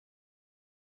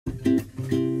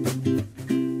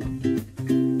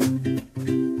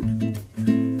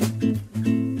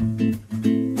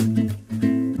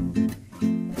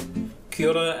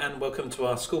welcome to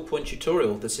our SchoolPoint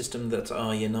tutorial, the system that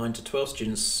our Year 9 to 12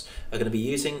 students are going to be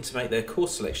using to make their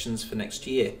course selections for next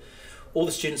year. All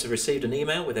the students have received an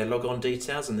email with their logon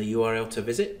details and the URL to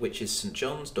visit, which is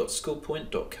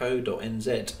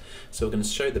stjohns.schoolpoint.co.nz. So we're going to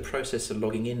show the process of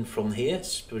logging in from here,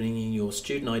 putting in your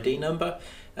student ID number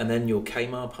and then your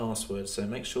KMAR password. So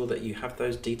make sure that you have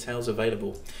those details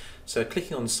available. So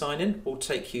clicking on sign in will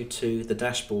take you to the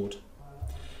dashboard.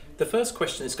 The first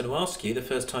question it's going to ask you the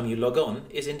first time you log on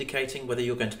is indicating whether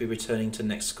you're going to be returning to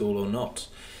next school or not.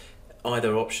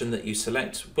 Either option that you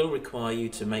select will require you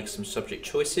to make some subject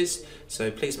choices, so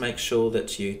please make sure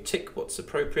that you tick what's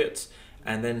appropriate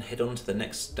and then head on to the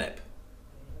next step.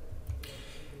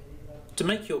 To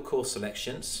make your course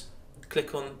selections,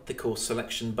 click on the course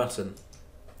selection button.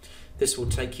 This will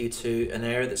take you to an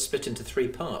area that's split into three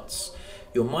parts.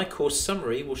 Your My Course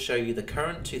Summary will show you the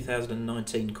current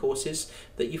 2019 courses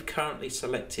that you've currently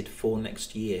selected for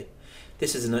next year.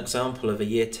 This is an example of a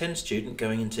Year 10 student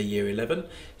going into Year 11,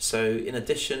 so in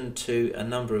addition to a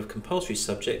number of compulsory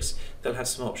subjects, they'll have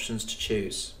some options to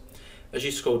choose. As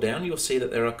you scroll down, you'll see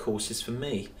that there are courses for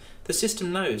me. The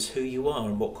system knows who you are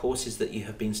and what courses that you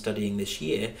have been studying this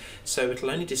year, so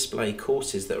it'll only display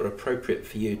courses that are appropriate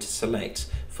for you to select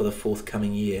for the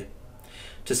forthcoming year.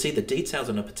 To see the details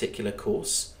on a particular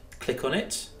course, click on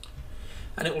it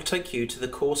and it will take you to the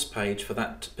course page for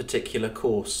that particular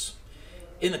course.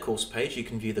 In the course page you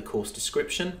can view the course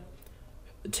description,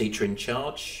 the teacher in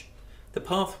charge, the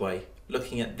pathway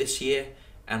looking at this year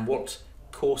and what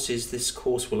courses this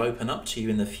course will open up to you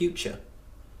in the future,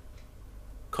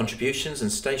 contributions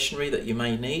and stationery that you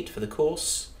may need for the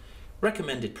course,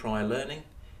 recommended prior learning,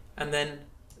 and then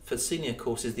for senior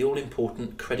courses the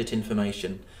all-important credit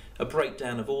information, a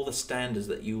breakdown of all the standards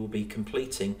that you will be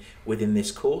completing within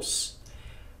this course.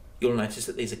 You'll notice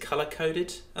that these are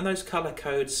colour-coded, and those colour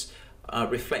codes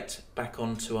reflect back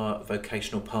onto our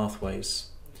vocational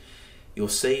pathways. You'll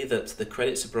see that the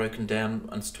credits are broken down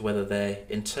as to whether they're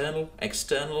internal,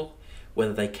 external,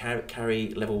 whether they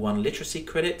carry level 1 literacy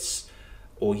credits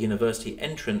or university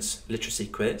entrance literacy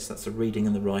credits, that's the reading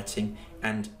and the writing,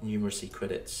 and numeracy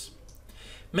credits.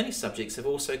 Many subjects have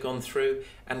also gone through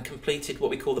and completed what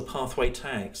we call the pathway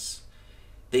tags.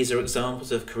 These are examples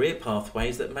of career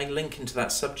pathways that may link into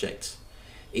that subject.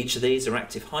 Each of these are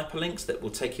active hyperlinks that will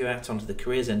take you out onto the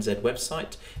Careers NZ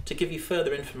website to give you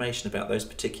further information about those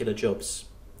particular jobs.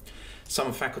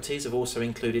 Some faculties have also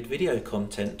included video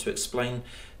content to explain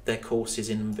their courses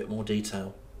in a bit more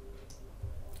detail.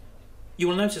 You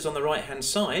will notice on the right hand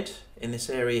side in this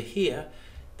area here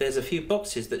there's a few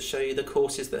boxes that show you the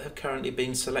courses that have currently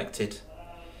been selected.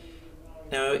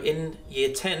 Now in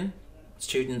Year 10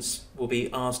 students will be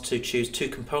asked to choose two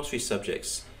compulsory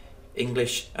subjects,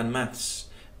 English and Maths.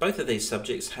 Both of these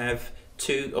subjects have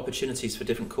two opportunities for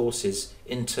different courses,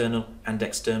 internal and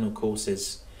external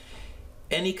courses.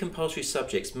 Any compulsory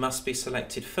subjects must be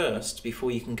selected first before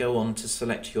you can go on to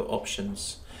select your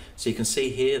options. So you can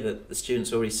see here that the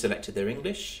students already selected their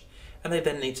English and they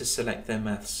then need to select their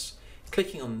Maths.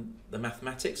 Clicking on the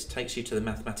Mathematics takes you to the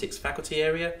Mathematics faculty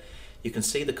area. You can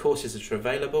see the courses that are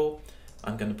available.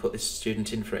 I'm going to put this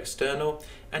student in for external,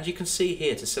 and you can see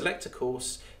here to select a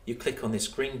course you click on this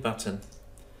green button.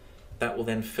 That will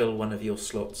then fill one of your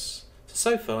slots.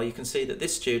 So far you can see that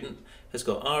this student has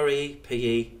got RE,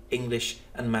 PE, English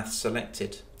and Maths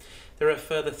selected. There are a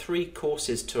further 3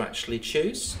 courses to actually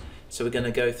choose, so we're going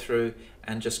to go through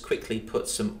and just quickly put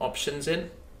some options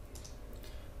in.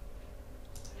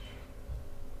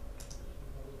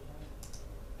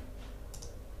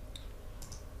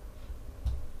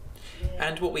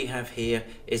 And what we have here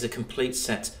is a complete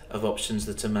set of options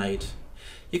that are made.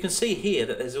 You can see here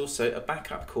that there's also a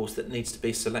backup course that needs to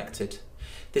be selected.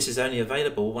 This is only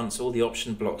available once all the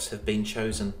option blocks have been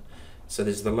chosen. So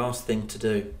this is the last thing to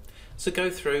do. So go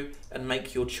through and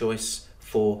make your choice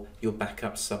for your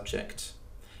backup subject.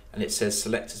 And it says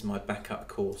select as my backup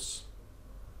course.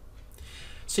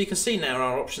 So you can see now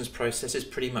our options process is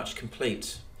pretty much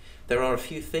complete. There are a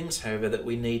few things, however, that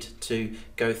we need to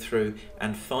go through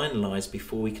and finalise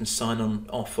before we can sign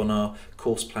off on our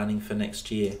course planning for next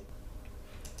year.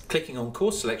 Clicking on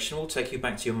course selection will take you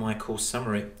back to your My Course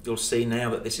Summary. You'll see now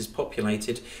that this is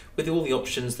populated with all the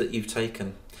options that you've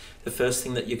taken. The first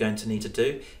thing that you're going to need to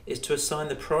do is to assign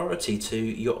the priority to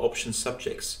your option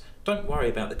subjects. Don't worry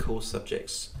about the course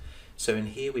subjects. So in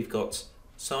here we've got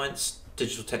Science,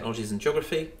 Digital Technologies and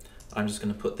Geography. I'm just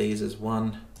going to put these as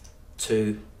 1,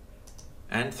 2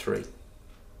 and 3.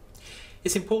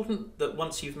 It's important that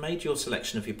once you've made your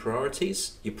selection of your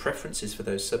priorities, your preferences for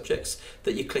those subjects,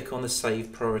 that you click on the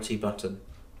Save Priority button.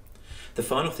 The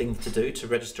final thing to do to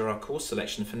register our course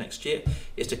selection for next year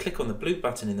is to click on the blue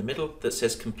button in the middle that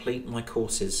says Complete My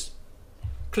Courses.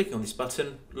 Clicking on this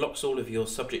button locks all of your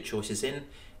subject choices in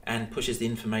and pushes the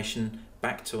information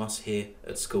back to us here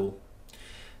at school.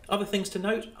 Other things to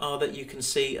note are that you can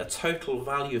see a total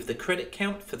value of the credit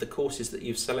count for the courses that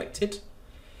you've selected.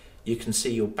 You can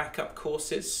see your backup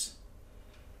courses,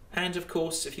 and of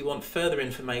course if you want further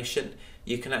information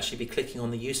you can actually be clicking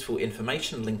on the useful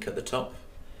information link at the top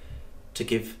to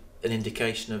give an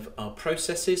indication of our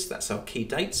processes. That's our key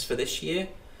dates for this year.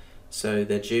 So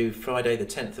they're due Friday the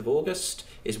 10th of August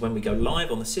is when we go live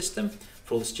on the system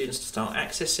for all the students to start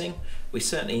accessing. We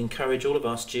certainly encourage all of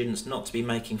our students not to be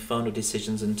making final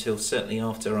decisions until certainly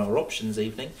after our options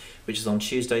evening, which is on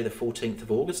Tuesday the 14th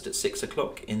of August at 6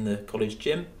 o'clock in the college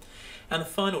gym. And the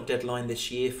final deadline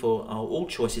this year for our all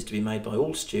choices to be made by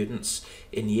all students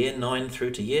in year 9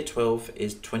 through to year 12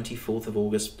 is 24th of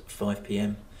August 5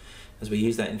 p.m. as we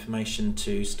use that information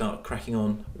to start cracking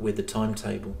on with the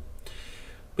timetable.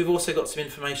 We've also got some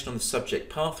information on the subject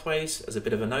pathways as a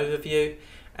bit of an overview,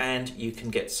 and you can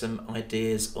get some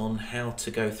ideas on how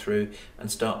to go through and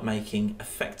start making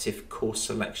effective course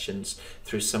selections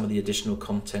through some of the additional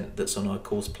content that's on our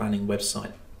course planning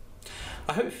website.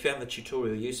 I hope you found the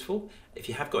tutorial useful. If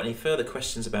you have got any further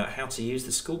questions about how to use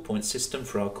the SchoolPoint system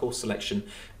for our course selection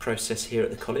process here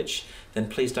at the college, then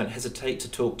please don't hesitate to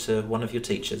talk to one of your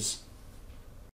teachers.